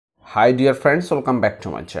Hi dear friends, welcome back to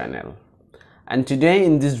my channel. And today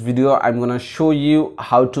in this video I'm gonna show you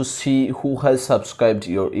how to see who has subscribed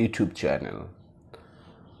your YouTube channel.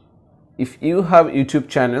 If you have YouTube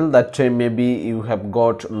channel, that time maybe you have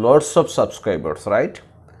got lots of subscribers, right?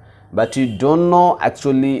 But you don't know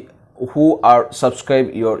actually who are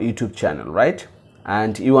subscribed your YouTube channel, right?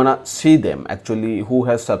 And you wanna see them actually who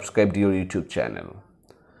has subscribed your YouTube channel.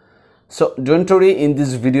 So don't worry, in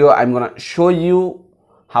this video I'm gonna show you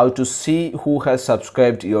how to see who has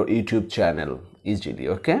subscribed your YouTube channel easily.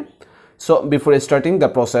 Okay, so before starting the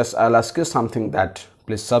process, I'll ask you something, that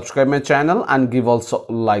please subscribe my channel and give also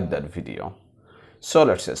like that video. So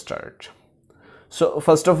let's start. So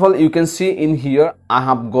first of all, you can see in here I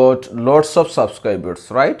have got lots of subscribers,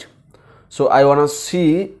 right? So I want to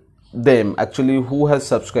see them actually who has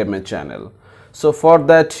subscribed my channel. So for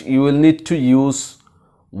that you will need to use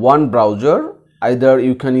one browser. Either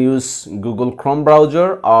you can use Google Chrome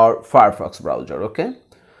browser or Firefox browser. Okay,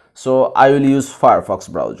 so I will use Firefox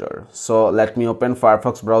browser. So let me open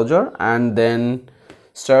Firefox browser and then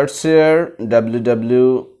search here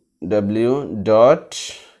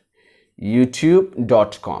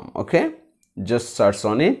www.youtube.com. okay, just search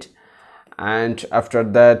on it, and after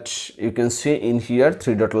that you can see in here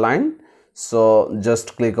three dot line, so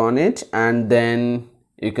just click on it and then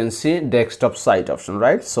you can see desktop site option,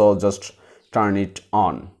 right? So just turn it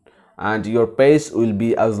on and your page will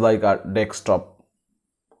be as like a desktop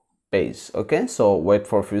page. Okay, so wait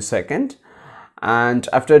for a few seconds, and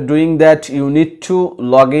after doing that you need to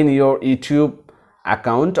log in your YouTube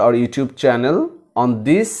account or YouTube channel on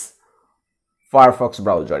this Firefox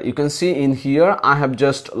browser. You can see in here I have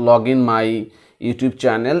just logged in my YouTube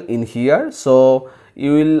channel in here. So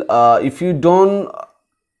you will if you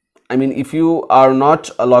are not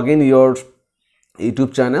logging your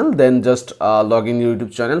YouTube channel, then just log in your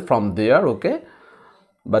YouTube channel from there. Okay,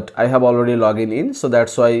 but I have already logged in, so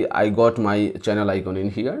that's why I got my channel icon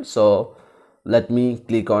in here. So let me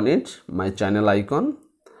click on it, my channel icon,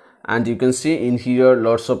 and you can see in here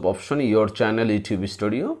lots of option, your channel, YouTube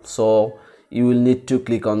studio. So you will need to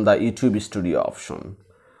click on the YouTube studio option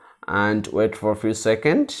and wait for a few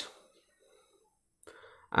seconds,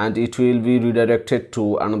 and it will be redirected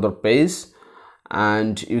to another page.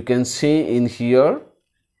 And you can see in here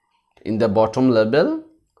in the bottom label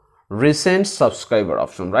recent subscriber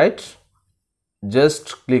option, right?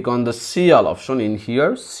 Just click on the see all option in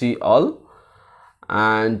here, see all,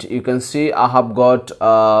 and you can see I have got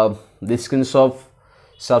this kinds of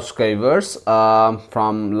subscribers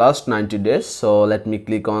from last 90 days. So let me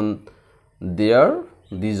click on there,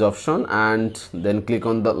 this option, and then click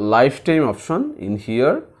on the lifetime option in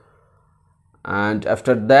here. And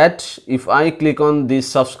after that, if I click on this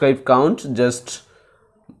subscribe count, just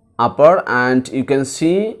upper, and you can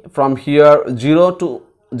see from here 0 to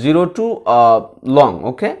long.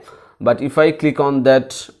 Okay, but if I click on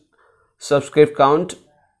that subscribe count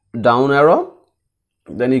down arrow,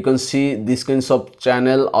 then you can see this kinds of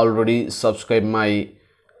channel already subscribe my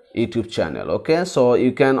YouTube channel. Okay, so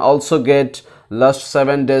you can also get last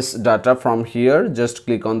 7 days data from here. Just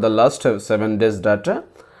click on the last 7 days data,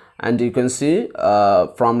 and you can see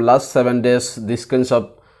from last 7 days this kinds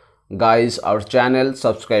of guys our channel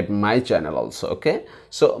subscribe my channel also. Okay,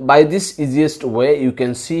 so by this easiest way you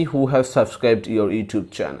can see who have subscribed your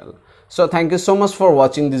YouTube channel. So thank you so much for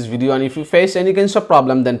watching this video, and if you face any kinds of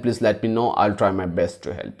problem, then please let me know. I'll try my best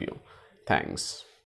to help you. Thanks.